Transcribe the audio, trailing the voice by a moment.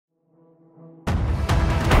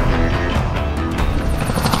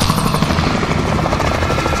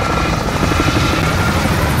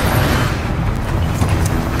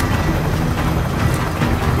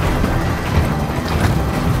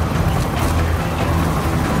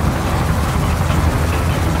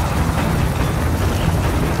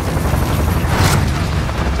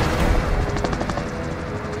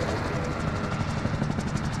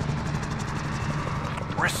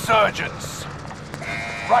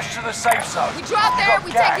Rush to the safe zone. We drop there,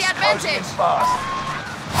 we take the advantage. Fast.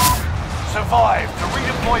 Survive to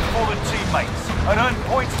redeploy fallen teammates and earn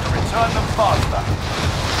points to return them faster.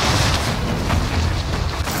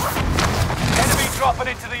 Enemy dropping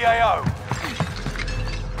into the AO.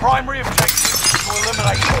 Primary objective is to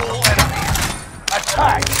eliminate all enemies.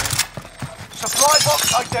 Attack! Supply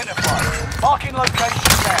box identified. Marking location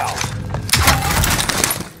now.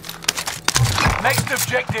 Next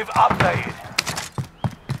objective updated.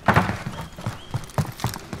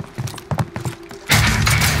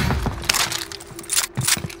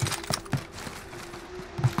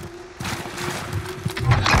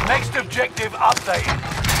 Next objective updated.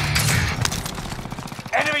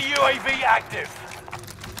 Enemy UAV active.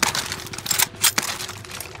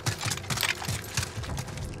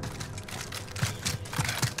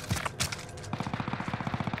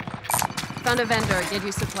 Found a vendor, get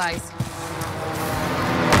you supplies.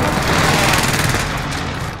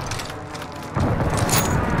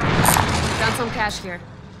 Found some cash here.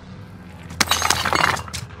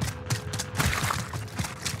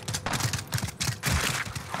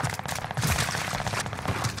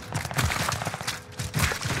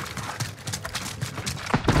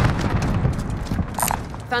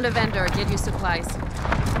 Found a vendor, get you supplies.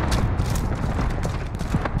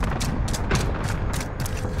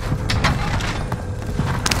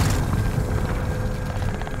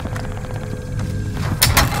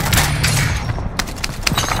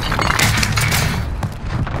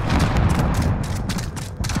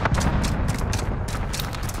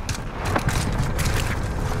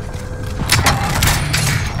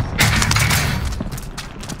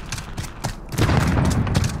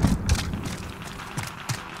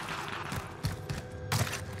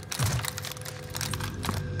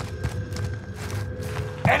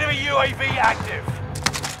 Enemy UAV active.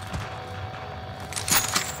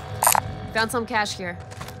 Found some cash here.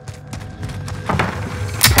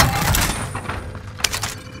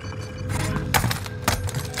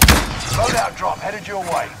 Loadout drop headed your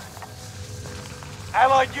way.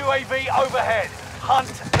 Allied UAV overhead. Hunt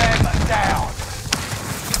them down.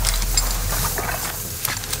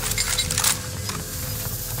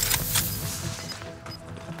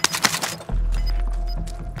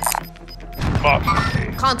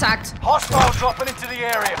 Contact. Hostile dropping into the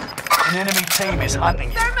area. An enemy team is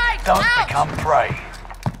hunting you. Thermite, Don't out. become prey.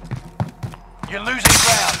 You're losing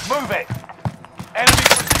ground. Move it. Enemy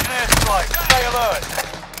precision airstrike. Stay alert.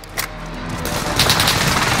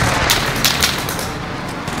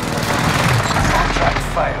 Contract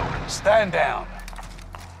failed. Stand down.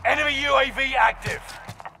 Enemy UAV active.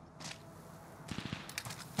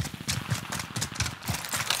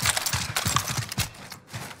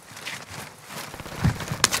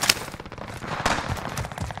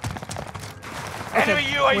 Enemy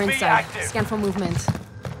Okay, we're UAV inside. active. Scan for movement.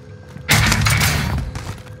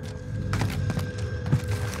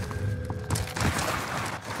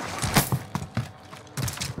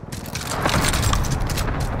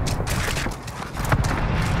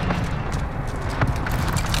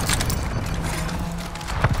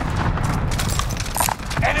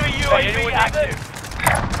 Enemy UAV active.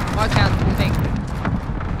 Mark out, moving.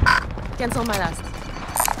 Cancel my last.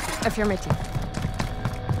 Affirmative.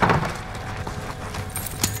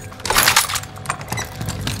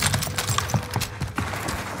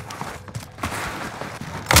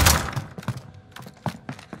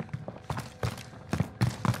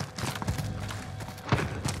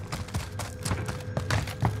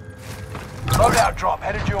 Loadout drop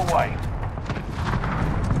headed your way.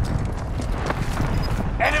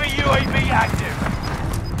 Enemy UAV active.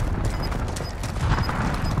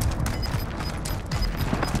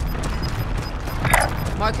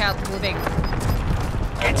 Mark out, moving.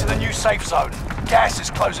 Get to the new safe zone. Gas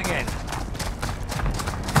is closing in.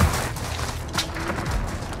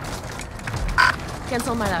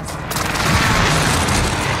 Cancel my last.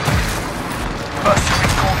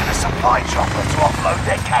 Mercenaries calling a supply chopper to offload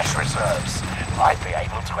their cash reserves. Might be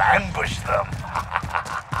able to ambush them.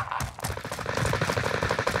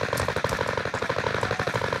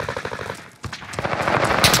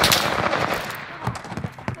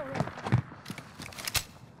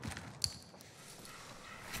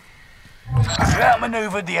 You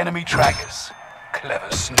outmaneuvered the enemy trackers.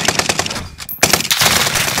 Clever sneak.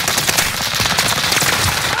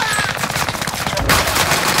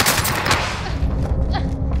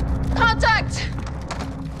 Contact!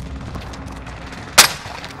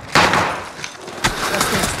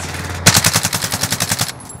 What's next?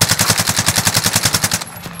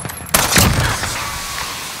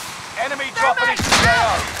 Enemy dropping into the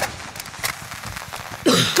AO.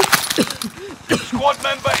 Squad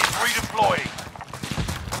member is redeploying.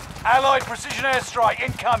 Allied precision airstrike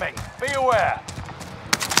incoming. Be aware.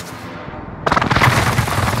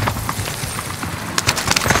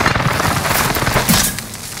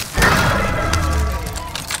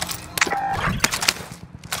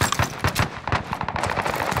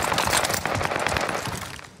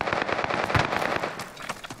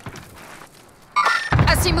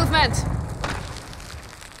 I see movement.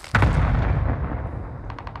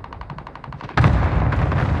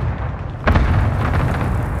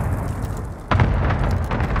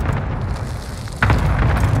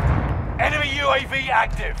 Enemy UAV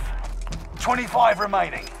active. 25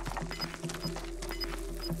 remaining.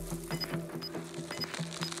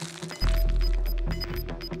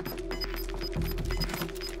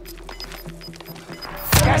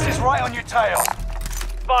 Gas is right on your tail.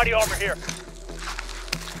 Body armor here.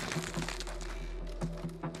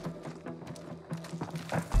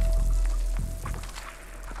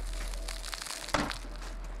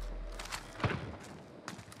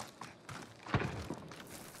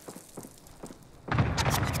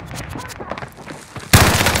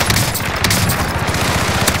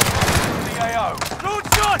 The AO. Good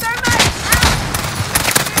shot!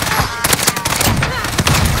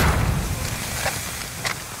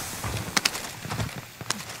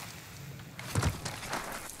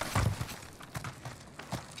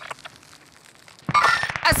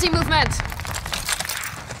 I see movement.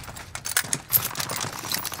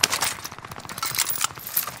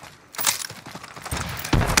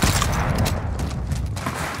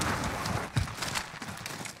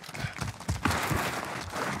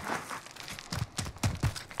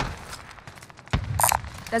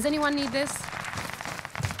 Does anyone need this?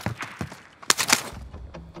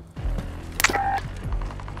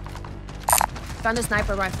 Found a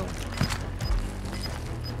sniper rifle.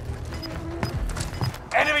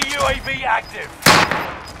 Enemy UAV active.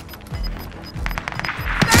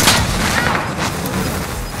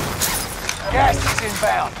 Gas is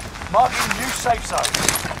inbound. Marking new safe zone.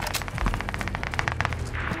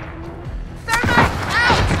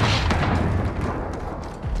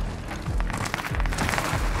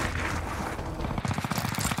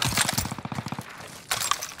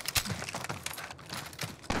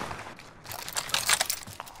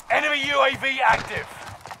 Enemy UAV active.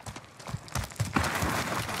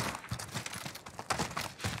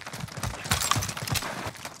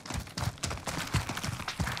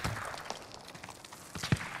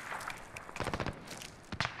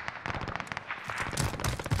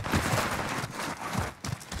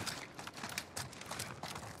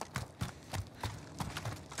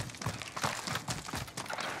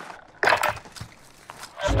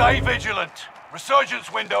 Stay vigilant.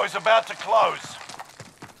 Resurgence window is about to close.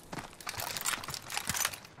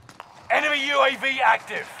 Enemy UAV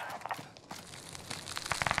active.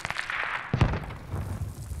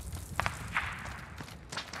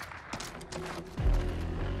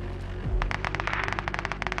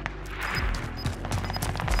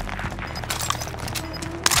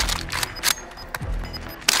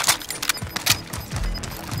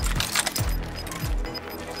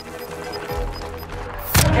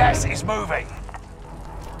 Gas is moving.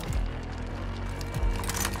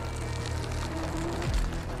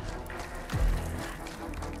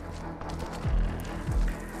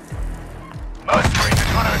 Mercenaries are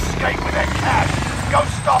trying to escape with their cash. Go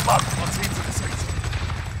stop them.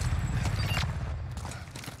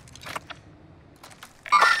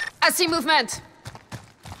 I see movement.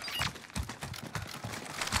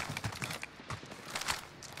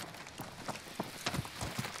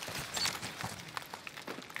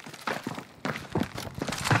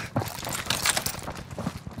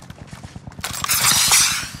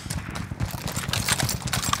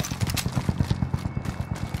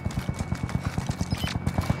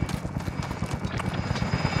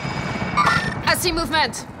 I see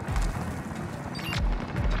movement.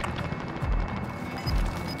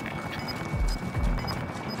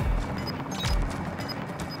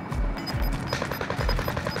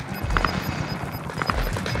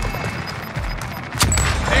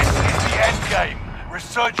 This is the end game.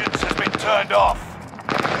 Resurgence has been turned off.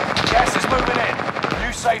 Gas is moving in.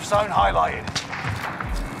 New safe zone highlighted.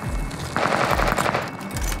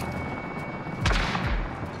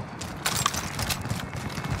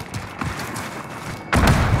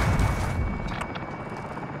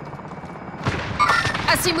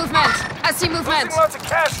 I see movement. I see movement. Losing lots of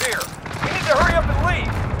cash here. We need to hurry up and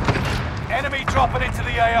leave. Enemy dropping into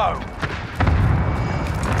the AO.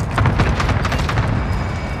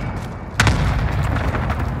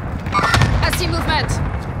 I see movement.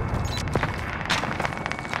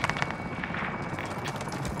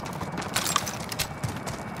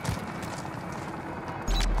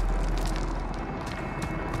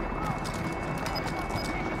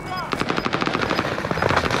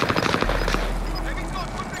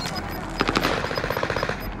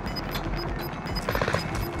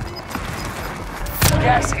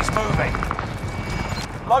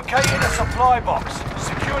 Locating a supply box.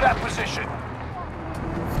 Secure that position.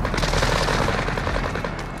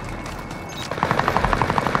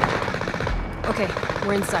 Okay,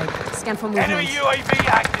 we're inside. Scan for movement. Enemy UAV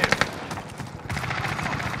active.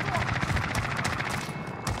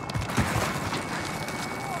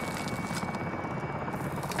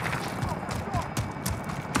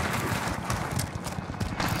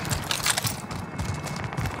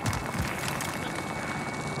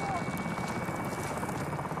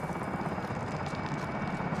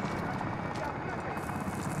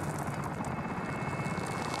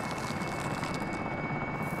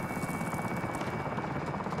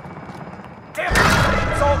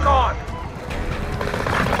 It's all gone.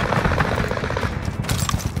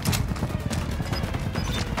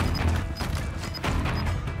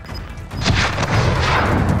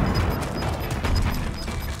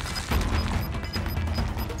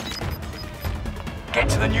 Get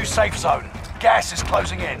to the new safe zone. Gas is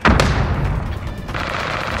closing in.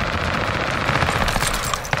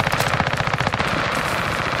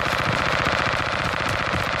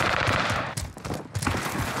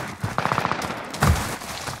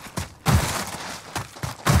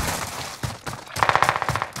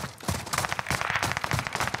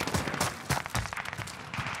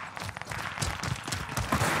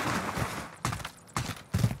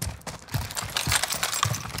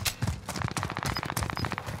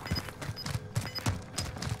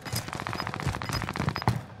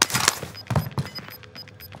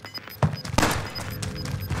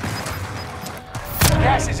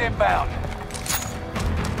 Gas is inbound.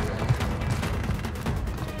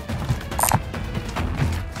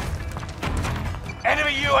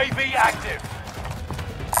 Enemy UAV active.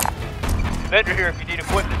 Vendor here if you need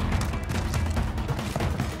equipment.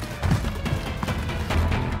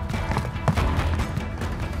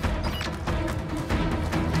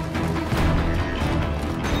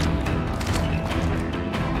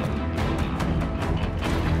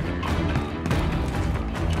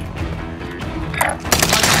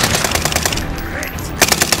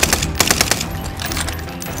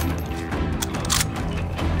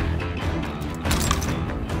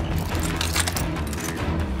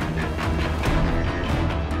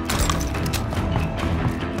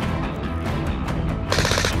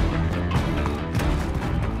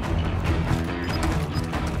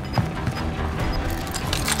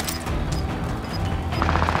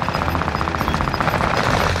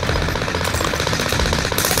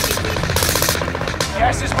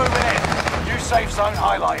 Gas is moving in. New safe zone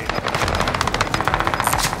highlighted.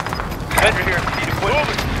 Vendor here if you need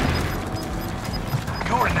equipment.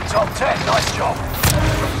 You're in the top 10. Nice job.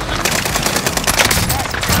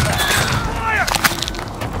 Fire!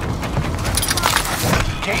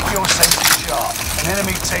 Keep your senses sharp. An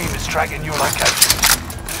enemy team is tracking your location.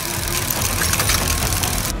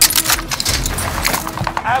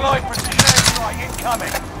 Allied precision airstrike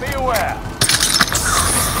incoming. Be aware.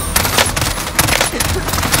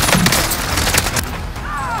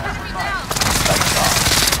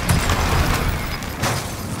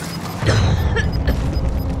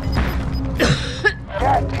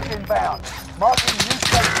 Gas is inbound. Marking new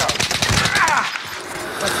safe zone.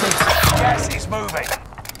 Gas is moving.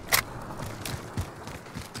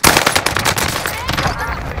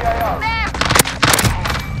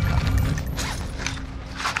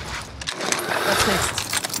 What's next?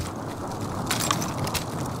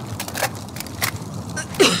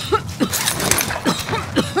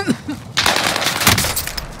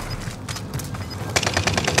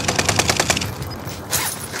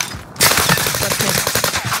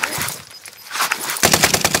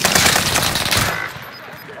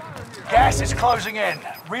 Gas is closing in.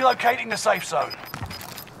 Relocating the safe zone.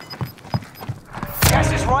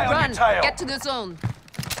 Gas is right on Run! your tail. Get to the zone!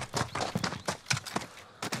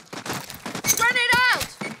 Grenade out!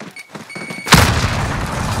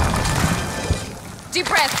 Deep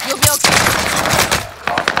breath, you'll be okay.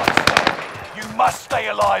 You must stay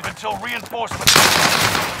alive until reinforcements.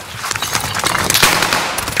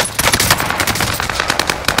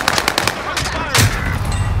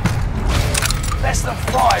 Less than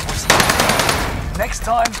 5 was next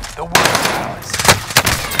time the world is ours.